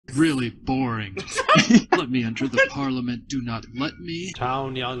Really boring. Let me enter the parliament. Do not let me.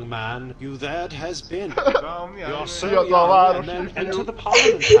 Town young man, you that has been. You're so Io young, and then enter the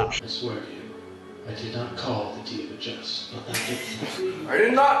parliament house. I swear to you, I did not call the diva just. I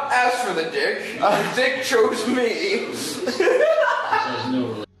did not ask for the dick. The dick chose me.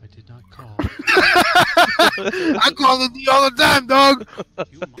 I did not call. I call the D all the time, dog!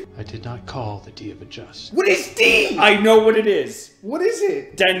 I did not call the diva just. What is D? I know what it is. What is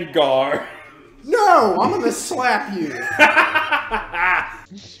it? Dengar. No, I'm gonna slap you. I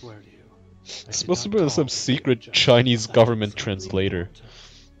swear to you. It's supposed to be some secret Chinese government translator.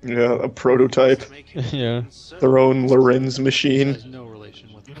 Yeah, a prototype. Yeah. Their own Lorenz machine. No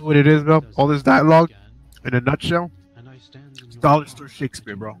relation with You know what it is, bro? All this dialogue, in a nutshell, it's dollar store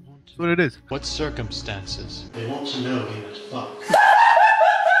Shakespeare, bro. That's what it is. what circumstances? They want to know him at fuck.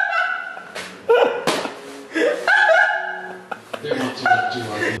 They want to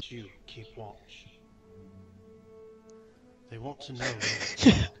let you keep watch. They want to know him at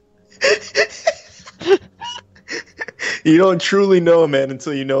fuck. You don't truly know a man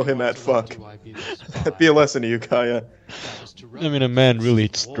until you know him at fuck. That'd be a lesson to you, Kaya. I mean, a man really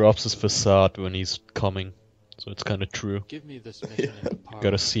just drops his facade when he's coming, so it's kind of true. Give me this mission in the parliament.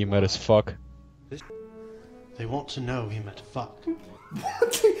 Gotta see him at his fuck. They want to know him at fuck.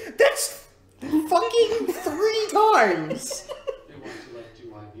 What? That's fucking 3 times. They want to let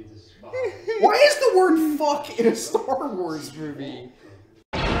you be the spy. Why is the word fuck in a Star Wars movie?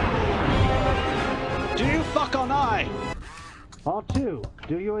 Do you fuck or not? R2,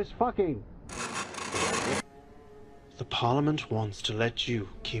 do you is fucking? The parliament wants to let you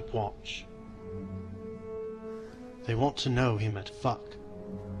keep watch. They want to know him at fuck.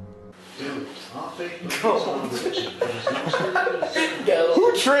 Who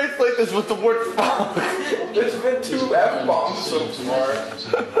translates this with the word fuck? There's been 2 F-bombs so far.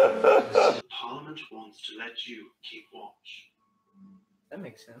 The parliament wants to let you keep watch. That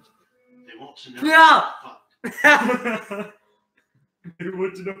makes sense. They want to know Yeah. him at fuck. They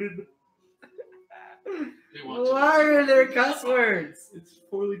want to know him. They want to Why are there cuss words? It's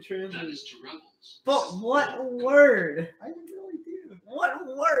poorly That translated. is to rebels. But what word? I have no idea. What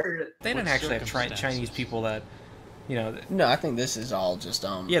word? They didn't What actually have circumstances? Chinese people that, you know. No, I think this is all just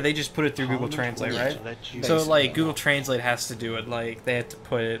Yeah, they just put it through Google Parliament Translate, wants right? to let you- So like Google Translate has to do it. Like they have to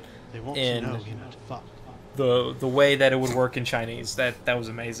put it They want in to know him at fuck. the way that it would work in Chinese. That was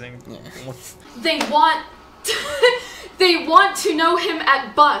amazing. They want they want to know him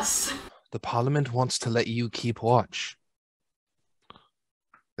at bus. The parliament wants to let you keep watch.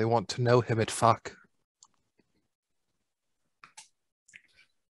 They want to know him at fuck.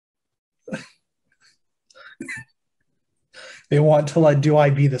 They want to let Do I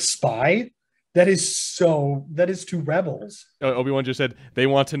Be the Spy? That is to rebels. Obi-Wan just said, they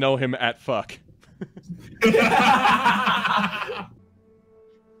want to know him at fuck. They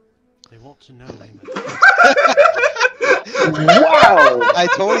want to know him at fuck. Wow! I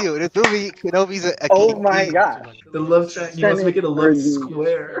told you, this movie, Kenobi's a Oh my god. The love triangle, you must make it a love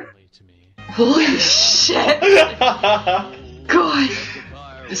square. Holy shit! God.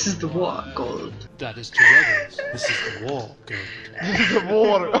 This is the war, Gold. That is to rebels. This is the war, Gold. The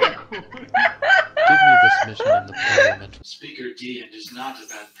water. Give me this mission in the parliament. Speaker Dean is not a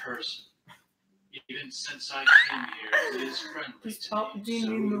bad person. Even since I came here, he is friendly to me. So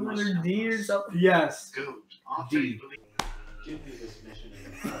we must D or something? Yes. Good. D. Give me this mission in the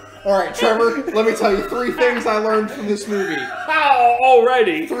parliament. Alright, Trevor, let me tell you 3 things I learned from this movie. How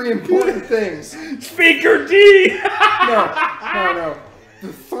already? 3 important things. Speaker D! No.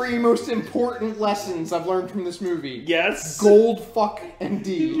 The 3 most important lessons I've learned from this movie. Yes. Gold, fuck, and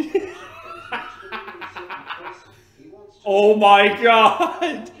D. Oh my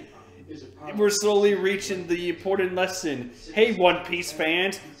god! We're slowly reaching the important lesson. Hey, One Piece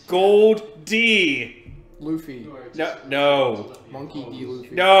fans, Gold D. Luffy. No. Monkey D. Luffy.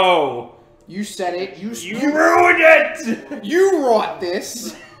 No. You said it. You ruined it! You wrought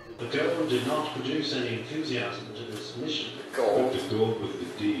this. The gold did not produce any enthusiasm to this mission. Gold. The gold with the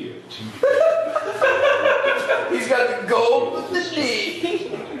D of two. He's got the gold with the D.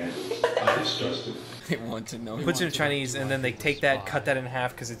 I distrusted. They want to know. Puts it in Chinese, and then they take that, cut that in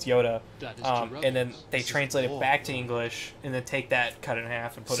half because it's Yoda, and then they translate it back to English, and then take that, cut it in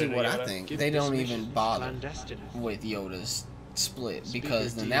half, and put See it in what Yoda. I think? They don't even bother with Yoda's split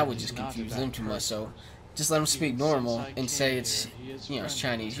because then that would just confuse them too much. So Just let him speak normal and say it's, it's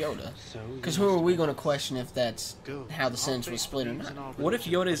Chinese Yoda. Because who are we going to question if that's how the sentence was split or not? What if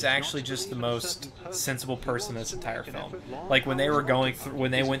Yoda is actually just the most sensible person in this entire film? Like when they were going through,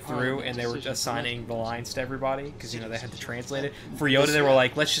 when they went through and they were assigning the lines to everybody, because they had to translate it. For Yoda, they were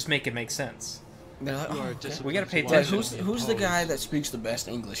like, let's just make it make sense. They're like, oh, okay. We gotta pay attention. Who's the guy that speaks the best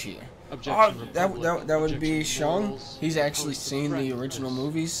English here? That would be Sean. He's actually seen the original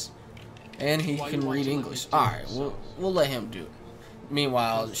movies, and he can read English. All right, we'll let him do it.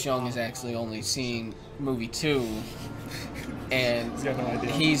 Meanwhile, Sean has actually only seen movie 2, and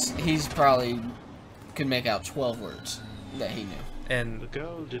he's probably could make out 12 words that he knew. And the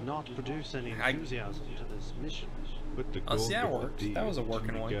girl did not produce any enthusiasm to this mission. See, that worked. That was a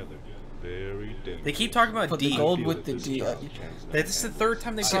working one. Very they keep talking about D. The gold with the D. This is the third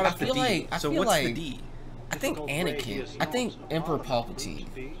time they brought up the D. So what's the D? I think Anakin. I think Emperor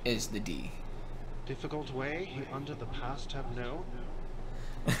Palpatine is the D. Difficult way you under the past have known.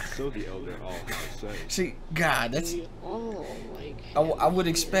 So the elder all say. See, God, that's. I would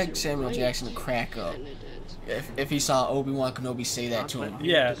expect Samuel Jackson to crack up if he saw Obi-Wan Kenobi say that to him.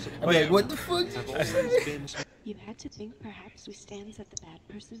 Yeah. I'd be like, what the fuck? You had to think perhaps we stands at the bad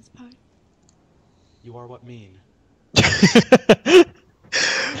person's part. You are what mean.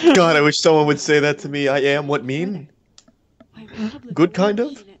 God, I wish someone would say that to me. I am what mean? Good kind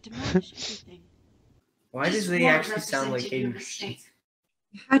of? Why does he actually sound like Aiden?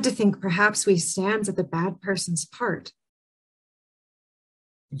 You had to think perhaps we stands at the bad person's part.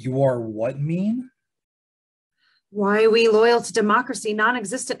 You are what mean? Why we loyal to democracy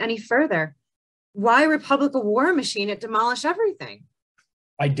non-existent any further? Why Republic a war machine it demolish everything?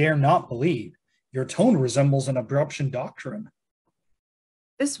 I dare not believe. Your tone resembles an abruption doctrine.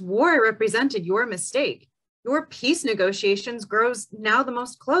 This war represented your mistake. Your peace negotiations grows now the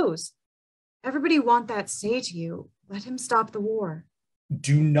most close. Everybody want that say to you, let him stop the war.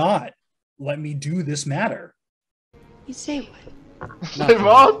 Do not let me do this matter. You say what? Nothing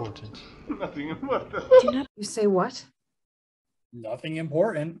important. Nothing important. You say what? Nothing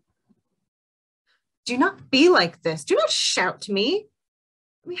important. Do not be like this. Do not shout to me.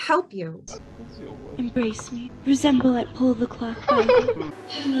 Let me help you. Embrace me. Resemble at pull the cloth by me.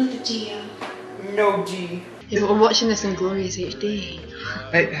 Have another D. No G. Yeah, but we're watching this in glorious HD.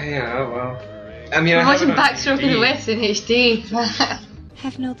 Yeah, well. I mean, we're watching Backstroke in the West in HD.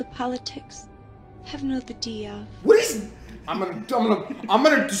 Have no the politics. Have no the D. What is? I'm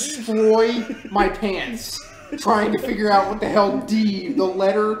gonna destroy my pants trying to figure out what the hell D,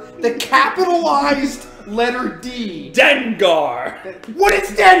 the capitalized letter D. Dengar! What is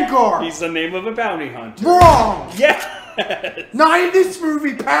Dengar? He's the name of a bounty hunter. Wrong! Yes! Not in this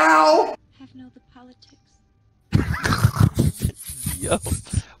movie, pal! Have no the politics. Yo.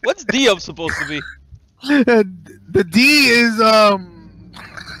 What's D supposed to be? The D is, the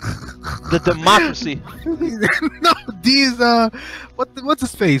democracy. No, D is, what's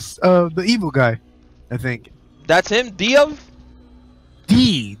his face? The evil guy, I think. That's him?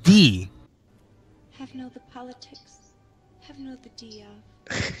 D. D. Have no the politics. Have no the D.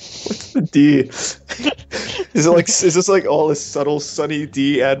 What's the D? Is this like all a subtle Sunny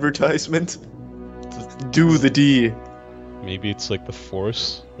D advertisement? Do the D. Maybe it's like the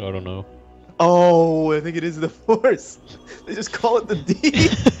Force. I don't know. Oh, I think it is the Force. They just call it the D.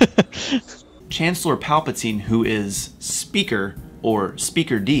 Chancellor Palpatine, who is Speaker or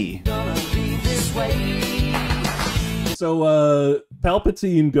Speaker D. So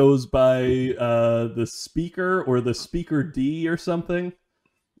Palpatine goes by the Speaker or the Speaker D or something.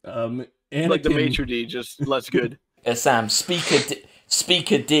 Anakin... Like the Maitre D, just less good. Sam, Speaker D.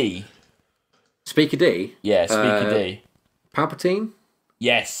 Speaker D? Yeah, Speaker D. Palpatine?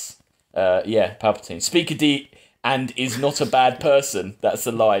 Yes. Yeah, Palpatine. Speaker D and is not a bad person. That's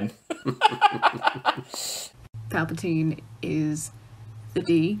the line. Palpatine is the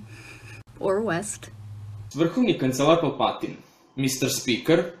D or West. Vrhovni kancelar Palpatine, Mr.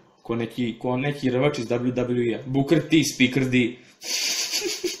 Speaker, ko neki rvač iz WWE. Booker T, Speaker D.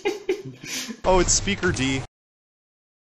 Oh, it's Speaker D.